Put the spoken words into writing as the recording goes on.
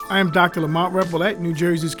I am Dr. Lamont Repollet, New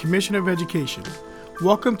Jersey's Commissioner of Education.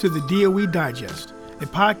 Welcome to the DOE Digest, a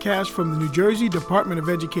podcast from the New Jersey Department of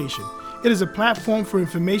Education. It is a platform for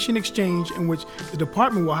information exchange in which the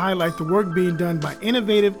department will highlight the work being done by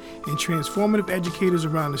innovative and transformative educators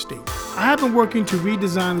around the state. I have been working to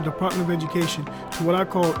redesign the Department of Education to what I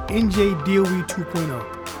call NJDOE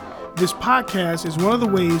 2.0. This podcast is one of the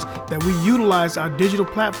ways that we utilize our digital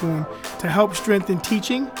platform to help strengthen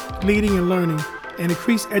teaching, leading, and learning, and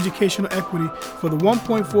increase educational equity for the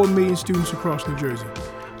 1.4 million students across New Jersey.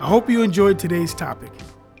 I hope you enjoyed today's topic.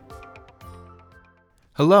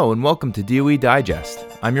 Hello and welcome to DOE Digest.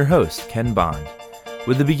 I'm your host, Ken Bond.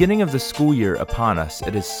 With the beginning of the school year upon us,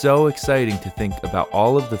 it is so exciting to think about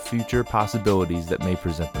all of the future possibilities that may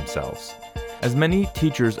present themselves. As many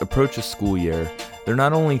teachers approach a school year, they're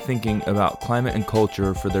not only thinking about climate and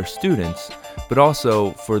culture for their students, but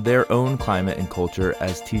also for their own climate and culture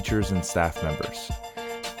as teachers and staff members.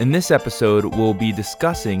 In this episode, we'll be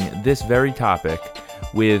discussing this very topic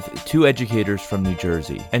with two educators from New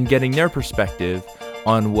Jersey and getting their perspective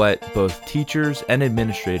on what both teachers and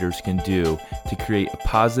administrators can do to create a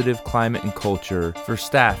positive climate and culture for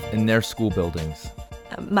staff in their school buildings.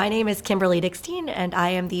 My name is Kimberly Dickstein, and I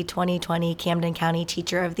am the 2020 Camden County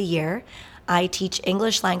Teacher of the Year. I teach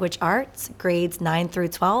English Language Arts, grades 9 through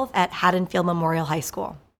 12 at Haddonfield Memorial High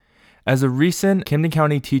School. As a recent Camden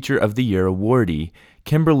County Teacher of the Year awardee,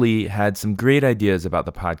 Kimberly had some great ideas about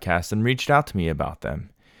the podcast and reached out to me about them.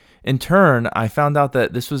 In turn, I found out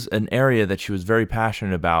that this was an area that she was very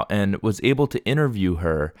passionate about and was able to interview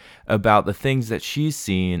her about the things that she's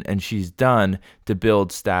seen and she's done to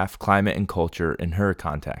build staff climate and culture in her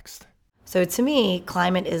context. So to me,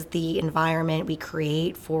 climate is the environment we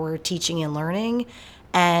create for teaching and learning,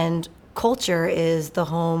 and culture is the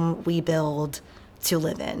home we build to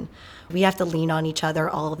live in. We have to lean on each other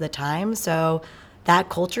all of the time, so that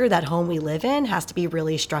culture, that home we live in, has to be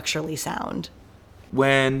really structurally sound.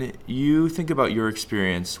 When you think about your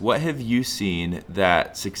experience, what have you seen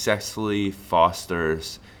that successfully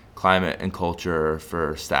fosters climate and culture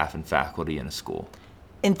for staff and faculty in a school?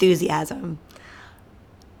 Enthusiasm.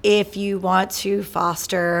 If you want to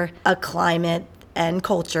foster a climate and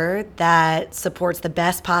culture that supports the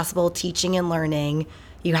best possible teaching and learning,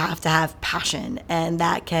 you have to have passion, and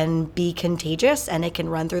that can be contagious and it can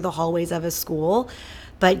run through the hallways of a school,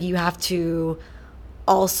 but you have to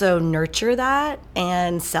also nurture that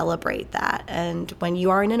and celebrate that. And when you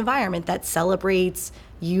are in an environment that celebrates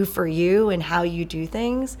you for you and how you do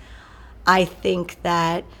things, I think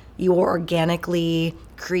that you will organically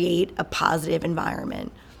create a positive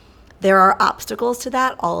environment. There are obstacles to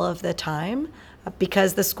that all of the time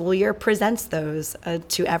because the school year presents those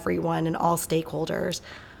to everyone and all stakeholders.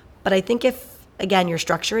 But I think if, again, your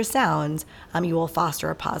structure is sound, you will foster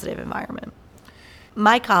a positive environment.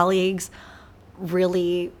 My colleagues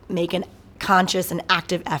really make a conscious and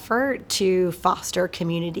active effort to foster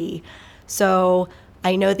community. So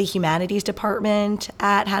I know the humanities department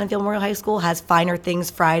at Haddonfield Memorial High School has Finer Things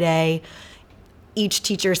Friday. Each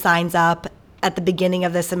teacher signs up at the beginning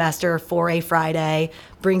of the semester for a Friday,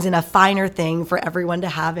 brings in a finer thing for everyone to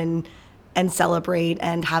have and celebrate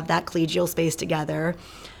and have that collegial space together.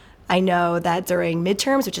 I know that during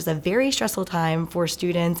midterms, which is a very stressful time for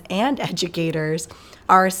students and educators,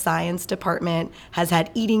 our science department has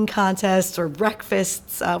had eating contests or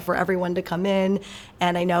breakfasts for everyone to come in.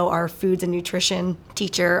 And I know our foods and nutrition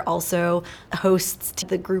teacher also hosts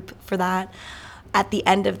the group for that. At the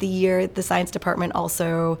end of the year, the science department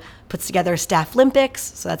also puts together Staff Olympics,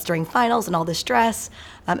 so that's during finals and all the stress.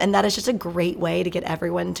 And that is just a great way to get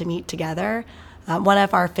everyone to meet together. One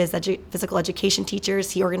of our physical education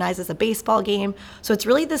teachers, he organizes a baseball game. So it's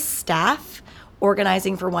really the staff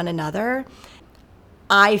organizing for one another.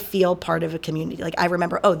 I feel part of a community. Like I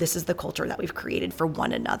remember, this is the culture that we've created for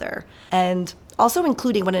one another. And also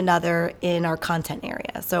including one another in our content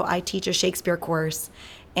area. So I teach a Shakespeare course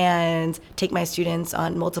and take my students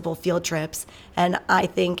on multiple field trips. And I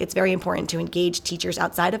think it's very important to engage teachers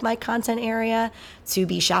outside of my content area to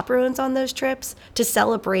be chaperones on those trips, to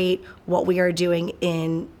celebrate what we are doing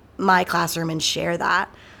in my classroom and share that.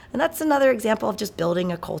 And that's another example of just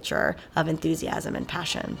building a culture of enthusiasm and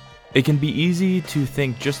passion. It can be easy to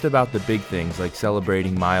think just about the big things like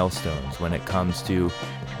celebrating milestones when it comes to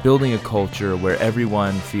building a culture where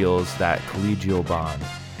everyone feels that collegial bond.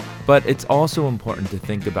 But it's also important to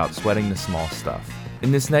think about sweating the small stuff.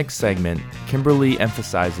 In this next segment, Kimberly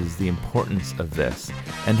emphasizes the importance of this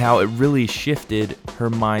and how it really shifted her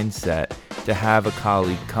mindset to have a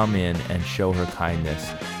colleague come in and show her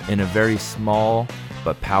kindness in a very small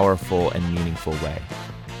but powerful and meaningful way.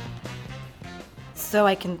 So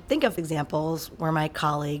I can think of examples where my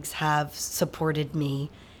colleagues have supported me,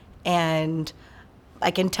 and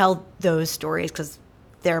I can tell those stories because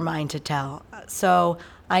they're mine to tell. So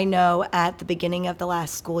I know at the beginning of the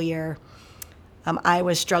last school year, I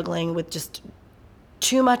was struggling with just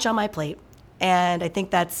too much on my plate. And I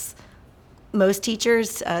think that's most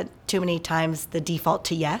teachers, too many times the default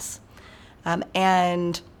to yes.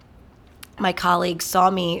 And my colleagues saw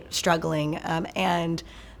me struggling, and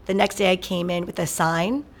the next day I came in with a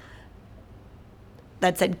sign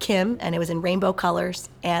that said Kim, and it was in rainbow colors,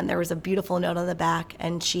 and there was a beautiful note on the back,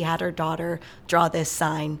 and she had her daughter draw this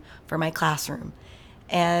sign for my classroom.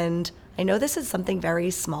 And I know this is something very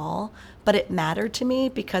small, but it mattered to me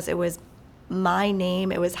because it was my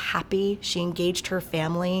name. It was happy. She engaged her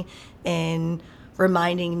family in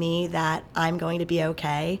reminding me that I'm going to be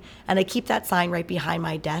okay. And I keep that sign right behind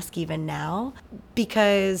my desk even now,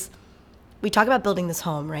 because we talk about building this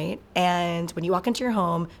home, right? And when you walk into your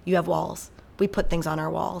home, you have walls. We put things on our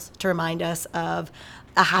walls to remind us of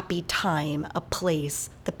a happy time, a place,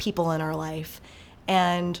 the people in our life.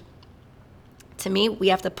 And to me, we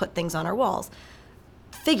have to put things on our walls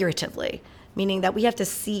figuratively, meaning that we have to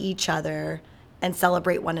see each other and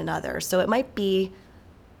celebrate one another. So it might be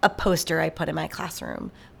a poster I put in my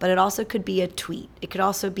classroom, but it also could be a tweet. It could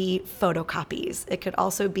also be photocopies. It could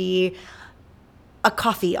also be a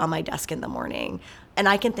coffee on my desk in the morning. And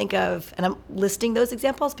I can think of, and I'm listing those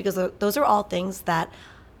examples because those are all things that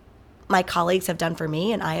my colleagues have done for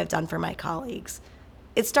me and I have done for my colleagues.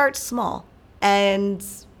 It starts small, and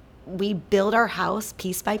we build our house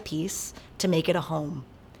piece by piece to make it a home.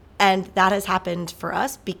 And that has happened for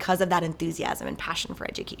us because of that enthusiasm and passion for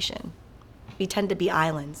education. We tend to be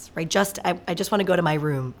islands, right? I just want to go to my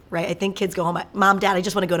room, right? I think kids go home, Mom, Dad, I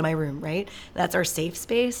just want to go to my room, right? That's our safe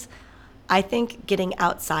space. I think getting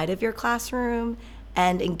outside of your classroom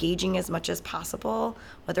and engaging as much as possible,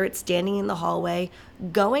 whether it's standing in the hallway,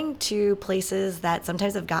 going to places that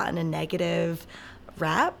sometimes have gotten a negative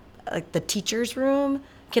rap, like the teacher's room,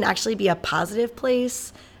 can actually be a positive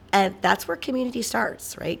place. And that's where community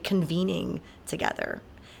starts, right? Convening together.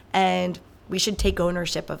 And we should take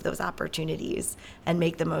ownership of those opportunities and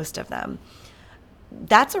make the most of them.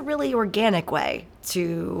 That's a really organic way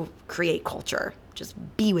to create culture. Just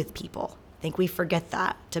be with people. I think we forget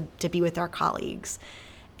that, to be with our colleagues.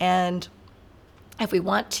 And if we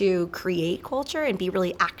want to create culture and be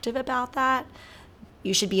really active about that,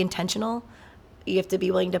 you should be intentional. You have to be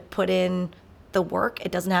willing to put in the work.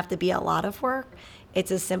 It doesn't have to be a lot of work. It's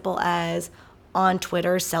as simple as on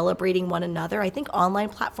Twitter celebrating one another. I think online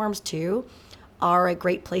platforms too are a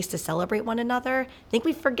great place to celebrate one another. I think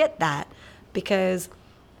we forget that because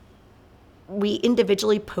we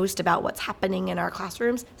individually post about what's happening in our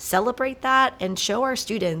classrooms, celebrate that, and show our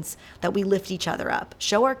students that we lift each other up,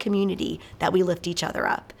 show our community that we lift each other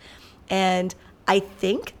up. And I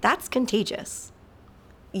think that's contagious.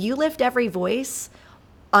 You lift every voice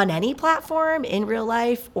on any platform, in real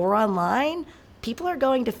life or online, people are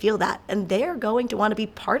going to feel that, and they're going to want to be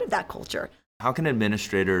part of that culture. How can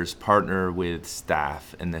administrators partner with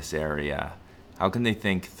staff in this area? How can they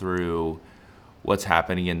think through what's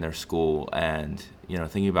happening in their school and,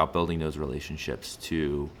 thinking about building those relationships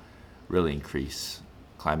to really increase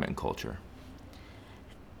climate and culture?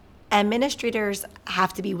 Administrators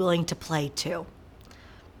have to be willing to play too.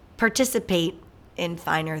 Participate in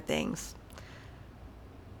finer things.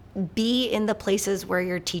 Be in the places where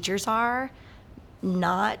your teachers are,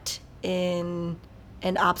 not in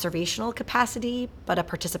an observational capacity, but a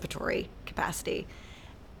participatory capacity.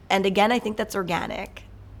 And again, I think that's organic.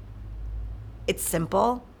 It's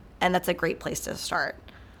simple, and that's a great place to start.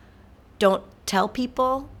 Don't tell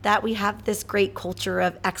people that we have this great culture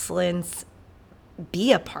of excellence.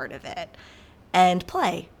 Be a part of it and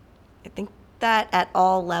play. I think that at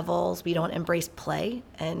all levels, we don't embrace play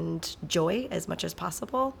and joy as much as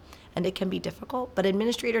possible, and it can be difficult, but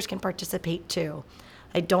administrators can participate too.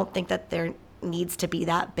 I don't think that there needs to be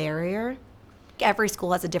that barrier. Every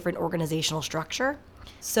school has a different organizational structure.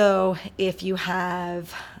 So if you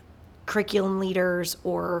have curriculum leaders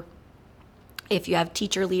or if you have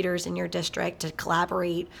teacher leaders in your district, to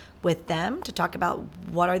collaborate with them to talk about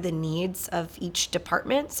what are the needs of each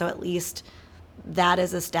department. So at least that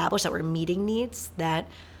is established, that we're meeting needs, that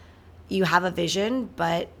you have a vision,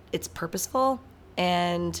 but it's purposeful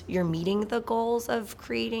and you're meeting the goals of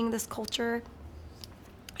creating this culture.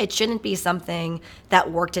 It shouldn't be something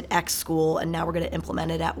that worked at X school and now we're going to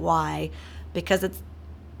implement it at Y, because it's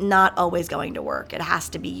not always going to work. It has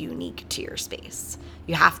to be unique to your space.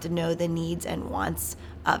 You have to know the needs and wants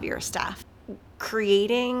of your staff.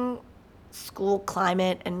 Creating school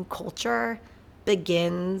climate and culture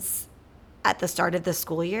begins at the start of the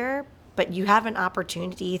school year, but you have an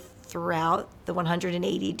opportunity throughout the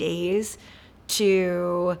 180 days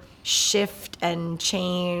to shift and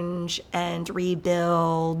change and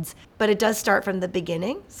rebuild. But it does start from the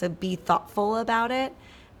beginning, so be thoughtful about it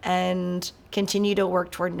and continue to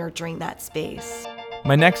work toward nurturing that space.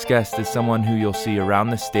 My next guest is someone who you'll see around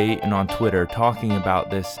the state and on Twitter talking about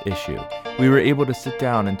this issue. We were able to sit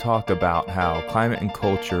down and talk about how climate and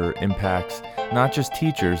culture impacts not just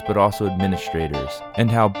teachers, but also administrators, and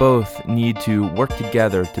how both need to work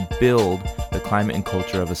together to build the climate and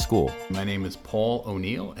culture of a school. My name is Paul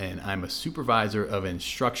O'Neill, and I'm a supervisor of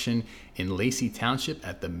instruction in Lacey Township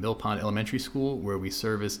at the Mill Pond Elementary School, where we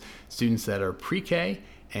service students that are pre-K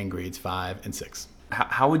and grades 5 and 6.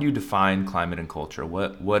 How would you define climate and culture?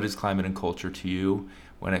 What is climate and culture to you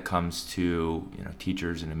when it comes to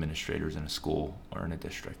teachers and administrators in a school or in a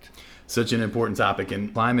district? Such an important topic,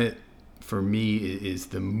 and climate for me is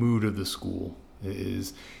the mood of the school,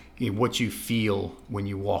 is what you feel when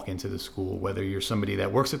you walk into the school, whether you're somebody that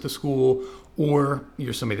works at the school or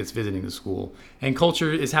you're somebody that's visiting the school. And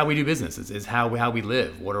culture is how we do business, is how we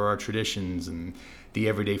live. What are our traditions and the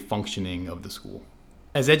everyday functioning of the school?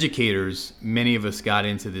 As educators, many of us got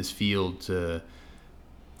into this field to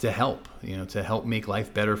help, to help make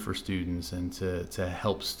life better for students and to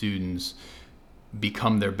help students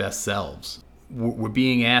become their best selves. We're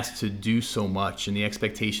being asked to do so much, and the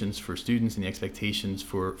expectations for students and the expectations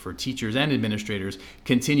for teachers and administrators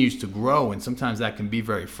continues to grow, and sometimes that can be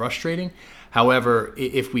very frustrating. However,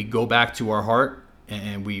 if we go back to our heart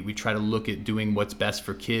and we try to look at doing what's best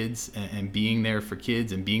for kids and being there for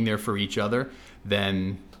kids and being there for each other,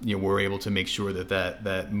 then we're able to make sure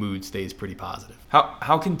that mood stays pretty positive.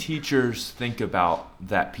 How can teachers think about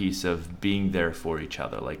that piece of being there for each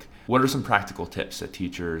other? Like, what are some practical tips that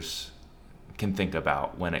teachers can think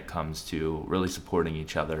about when it comes to really supporting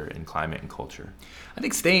each other in climate and culture? I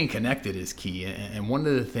think staying connected is key. And one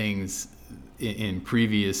of the things in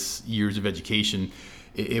previous years of education,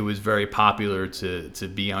 it was very popular to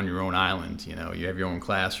be on your own island. You have your own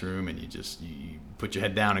classroom and you put your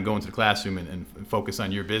head down and go into the classroom and focus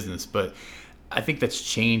on your business. But I think that's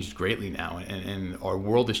changed greatly now, and our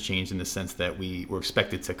world has changed in the sense that we're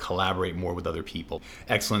expected to collaborate more with other people.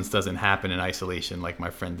 Excellence doesn't happen in isolation, like my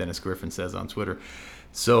friend Dennis Griffin says on Twitter.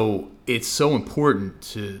 So it's so important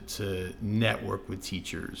to network with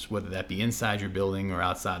teachers, whether that be inside your building or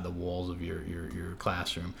outside the walls of your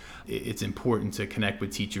classroom. It's important to connect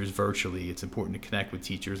with teachers virtually. It's important to connect with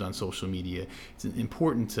teachers on social media. It's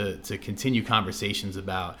important to continue conversations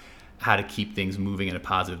about how to keep things moving in a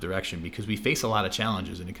positive direction, because we face a lot of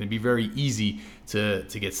challenges, and it can be very easy to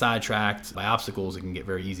get sidetracked by obstacles. It can get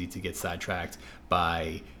very easy to get sidetracked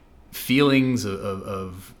by feelings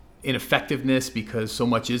of ineffectiveness, because so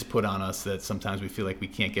much is put on us that sometimes we feel like we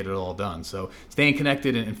can't get it all done. So staying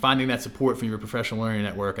connected and finding that support from your professional learning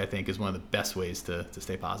network, I think, is one of the best ways to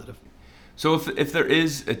stay positive. So if there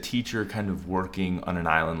is a teacher kind of working on an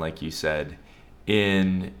island, like you said,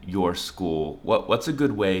 in your school, what's a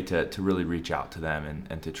good way to really reach out to them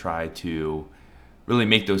and to try to really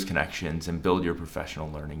make those connections and build your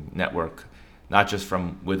professional learning network, not just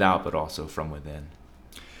from without, but also from within?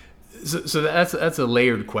 So that's a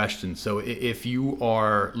layered question. So if you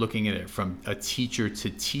are looking at it from a teacher to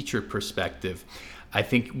teacher perspective, I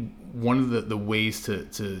think one of the ways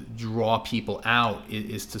to draw people out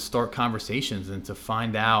is to start conversations and to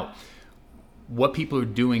find out what people are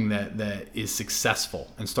doing that is successful,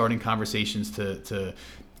 and starting conversations to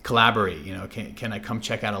collaborate. Can I come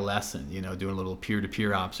check out a lesson, doing a little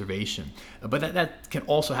peer-to-peer observation. But that can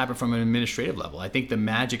also happen from an administrative level. I think the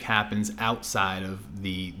magic happens outside of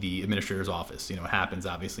the administrator's office. It happens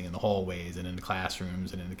obviously in the hallways and in the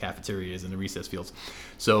classrooms and in the cafeterias and the recess fields.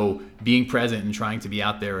 So being present and trying to be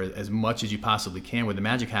out there as much as you possibly can where the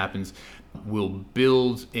magic happens will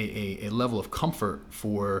build a level of comfort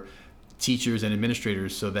for teachers and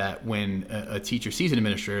administrators, so that when a teacher sees an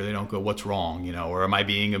administrator, they don't go, "What's wrong?" Or "Am I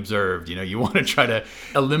being observed?" You want to try to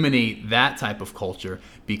eliminate that type of culture,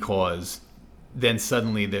 because then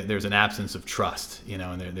suddenly there's an absence of trust,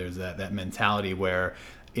 and there's that mentality where,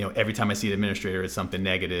 every time I see an administrator, it's something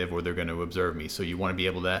negative or they're going to observe me. So you want to be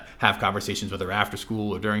able to have conversations, whether after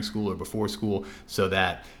school or during school or before school, so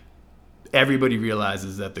that everybody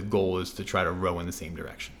realizes that the goal is to try to row in the same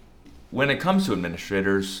direction. When it comes to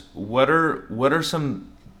administrators, what are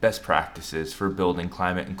some best practices for building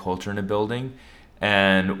climate and culture in a building,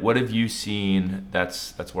 and what have you seen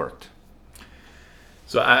that's worked?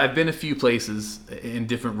 So I've been a few places in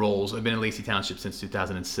different roles. I've been in Lacey Township since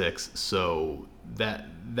 2006. So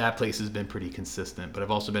that place has been pretty consistent, but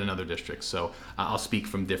I've also been in other districts, so I'll speak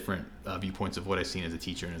from different viewpoints of what I've seen as a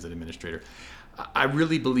teacher and as an administrator. I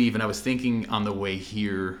really believe, and I was thinking on the way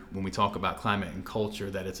here when we talk about climate and culture,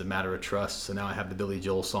 that it's a matter of trust. So now I have the Billy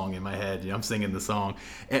Joel song in my head. I'm singing the song,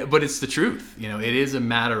 but it's the truth. It is a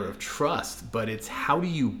matter of trust, but it's how do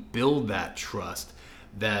you build that trust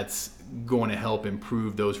that's going to help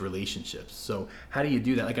improve those relationships. So how do you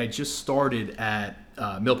do that? Like, I just started at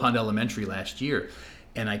Mill Pond Elementary last year,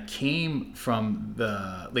 and I came from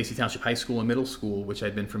the Lacey Township High School and Middle School, which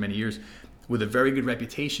I'd been for many years, with a very good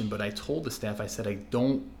reputation. But I told the staff, I said, I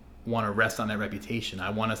don't want to rest on that reputation. I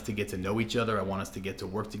want us to get to know each other. I want us to get to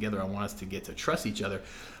work together. I want us to get to trust each other.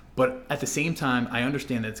 But at the same time, I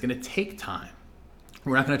understand that it's going to take time.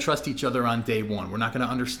 We're not going to trust each other on day one. We're not going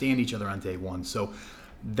to understand each other on day one. So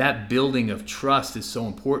that building of trust is so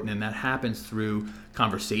important, and that happens through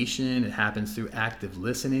conversation. It happens through active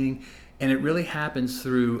listening. And it really happens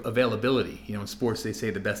through availability. In sports, they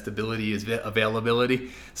say the best ability is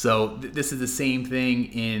availability. So this is the same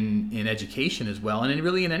thing in education as well, and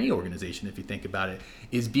really in any organization, if you think about it,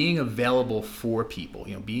 is being available for people,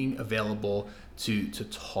 being available to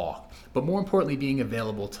talk, but more importantly, being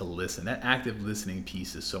available to listen. That active listening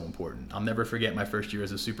piece is so important. I'll never forget my first year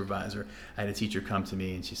as a supervisor. I had a teacher come to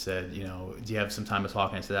me and she said, do you have some time to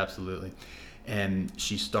talk? And I said, absolutely. And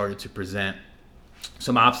she started to present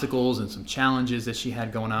some obstacles and some challenges that she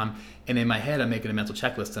had going on. And in my head, I'm making a mental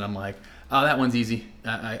checklist, and I'm like, oh, that one's easy.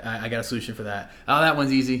 I got a solution for that. Oh, that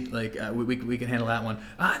one's easy. Like, we can handle that one.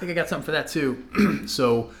 I think I got something for that too.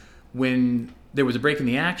 So when there was a break in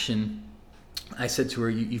the action, I said to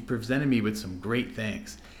her, you've presented me with some great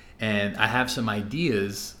things, and I have some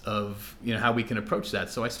ideas of how we can approach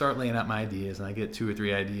that. So I start laying out my ideas, and I get 2 or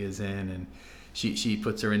 3 ideas in, and she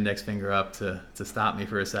puts her index finger up to stop me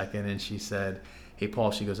for a second, and she said, hey,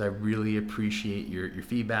 Paul, she goes, I really appreciate your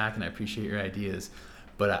feedback and I appreciate your ideas,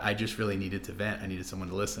 but I just really needed to vent. I needed someone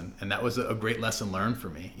to listen. And that was a great lesson learned for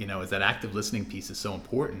me, is that active listening piece is so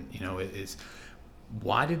important. Is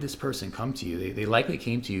why did this person come to you? They likely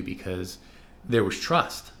came to you because there was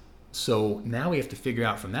trust. So now we have to figure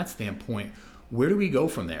out from that standpoint, where do we go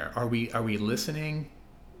from there? Are we listening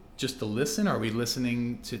just to listen? Are we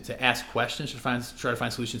listening to ask questions, to try to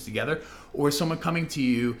find solutions together? Or is someone coming to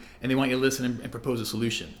you and they want you to listen and propose a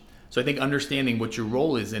solution? So I think understanding what your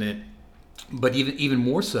role is in it, but even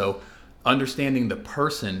more so, understanding the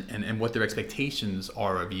person and what their expectations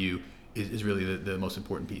are of you is really the most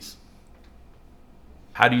important piece.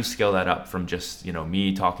 How do you scale that up from just,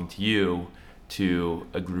 me talking to you to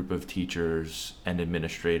a group of teachers and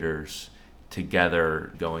administrators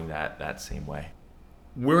together going that same way?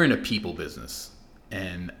 We're in a people business,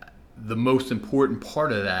 and the most important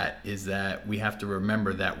part of that is that we have to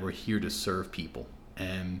remember that we're here to serve people.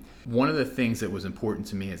 And one of the things that was important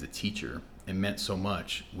to me as a teacher and meant so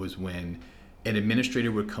much was when an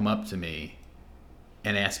administrator would come up to me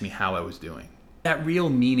and ask me how I was doing. That real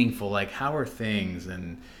meaningful, like, how are things,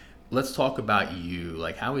 and let's talk about you,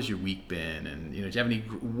 like, how has your week been, and do you have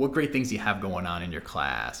what great things do you have going on in your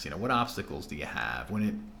class, what obstacles do you have? When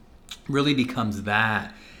it really becomes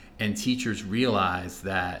that, and teachers realize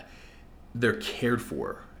that they're cared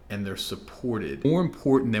for and they're supported. More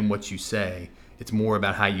important than what you say, it's more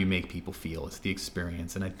about how you make people feel. It's the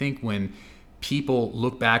experience. And I think when people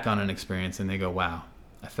look back on an experience and they go, wow,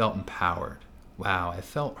 I felt empowered. Wow, I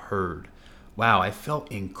felt heard. Wow, I felt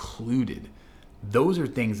included. Those are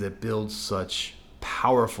things that build such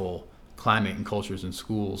powerful climate and cultures in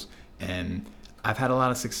schools. And I've had a lot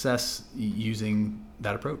of success using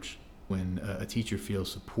that approach. When a teacher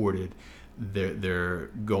feels supported, they're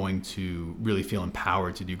going to really feel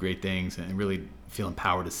empowered to do great things and really feel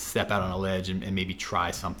empowered to step out on a ledge and maybe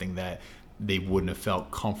try something that they wouldn't have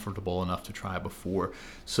felt comfortable enough to try before.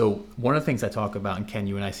 So one of the things I talk about, and Ken,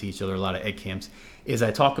 you and I see each other a lot at ed camps, is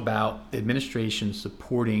I talk about administration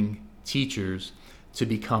supporting teachers to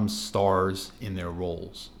become stars in their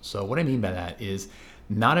roles. So what I mean by that is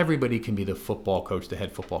not everybody can be the football coach, the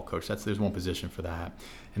head football coach. There's one position for that.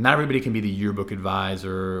 And not everybody can be the yearbook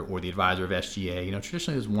advisor or the advisor of SGA.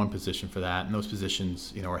 Traditionally there's one position for that, and those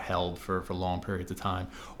positions, are held for long periods of time.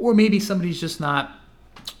 Or maybe somebody's just not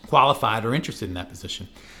qualified or interested in that position.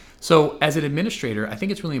 So as an administrator, I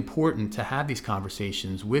think it's really important to have these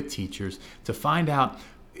conversations with teachers to find out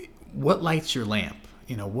what lights your lamp.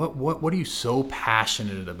 What are you so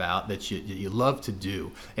passionate about that you love to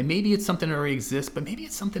do? And maybe it's something that already exists, but maybe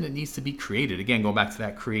it's something that needs to be created. Again, going back to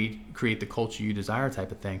that create the culture you desire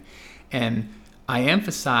type of thing. And I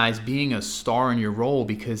emphasize being a star in your role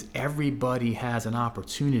because everybody has an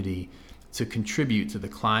opportunity to contribute to the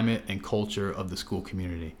climate and culture of the school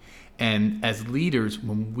community. And as leaders,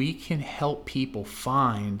 when we can help people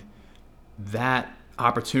find that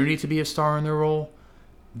opportunity to be a star in their role,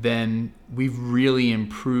 then we've really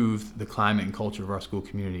improved the climate and culture of our school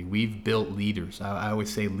community. We've built leaders. I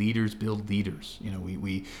always say leaders build leaders.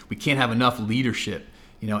 We can't have enough leadership,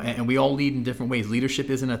 and we all lead in different ways.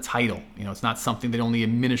 Leadership isn't a title. It's not something that only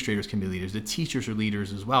administrators can be leaders. The teachers are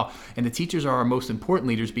leaders as well. And the teachers are our most important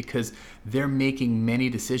leaders because they're making many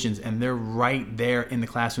decisions and they're right there in the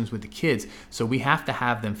classrooms with the kids. So we have to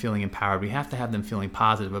have them feeling empowered. We have to have them feeling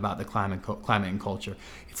positive about the climate and culture.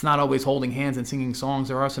 It's not always holding hands and singing songs.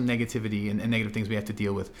 There are some negativity and negative things we have to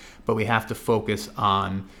deal with, but we have to focus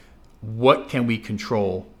on what can we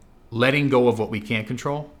control, letting go of what we can't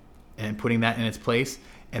control and putting that in its place,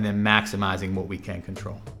 and then maximizing what we can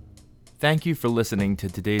control. Thank you for listening to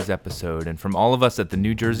today's episode, and from all of us at the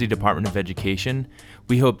New Jersey Department of Education,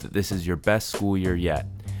 we hope that this is your best school year yet.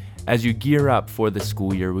 As you gear up for the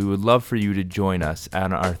school year, we would love for you to join us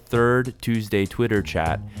on our third Tuesday Twitter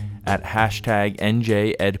chat at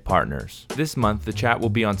 #NJEdPartners. This month, the chat will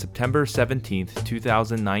be on September 17th,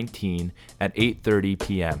 2019 at 8:30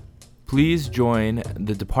 p.m. Please join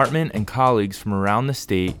the department and colleagues from around the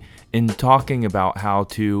state in talking about how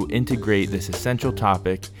to integrate this essential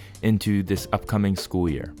topic into this upcoming school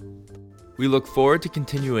year. We look forward to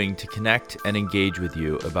continuing to connect and engage with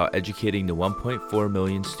you about educating the 1.4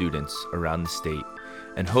 million students around the state,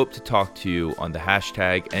 and hope to talk to you on the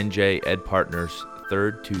 #NJEdPartners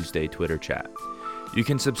third Tuesday Twitter chat. You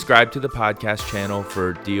can subscribe to the podcast channel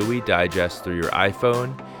for DOE Digest through your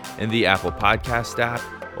iPhone, in the Apple Podcast app,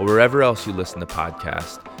 or wherever else you listen to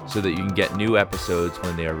podcasts, so that you can get new episodes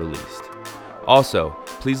when they are released. Also,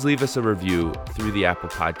 please leave us a review through the Apple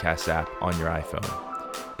Podcast app on your iPhone.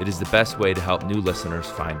 It is the best way to help new listeners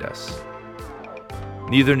find us.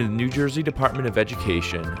 Neither the New Jersey Department of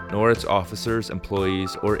Education nor its officers,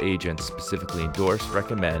 employees, or agents specifically endorse,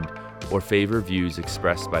 recommend, or favor views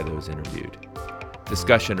expressed by those interviewed.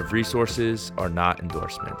 Discussion of resources are not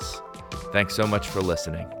endorsements. Thanks so much for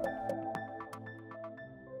listening.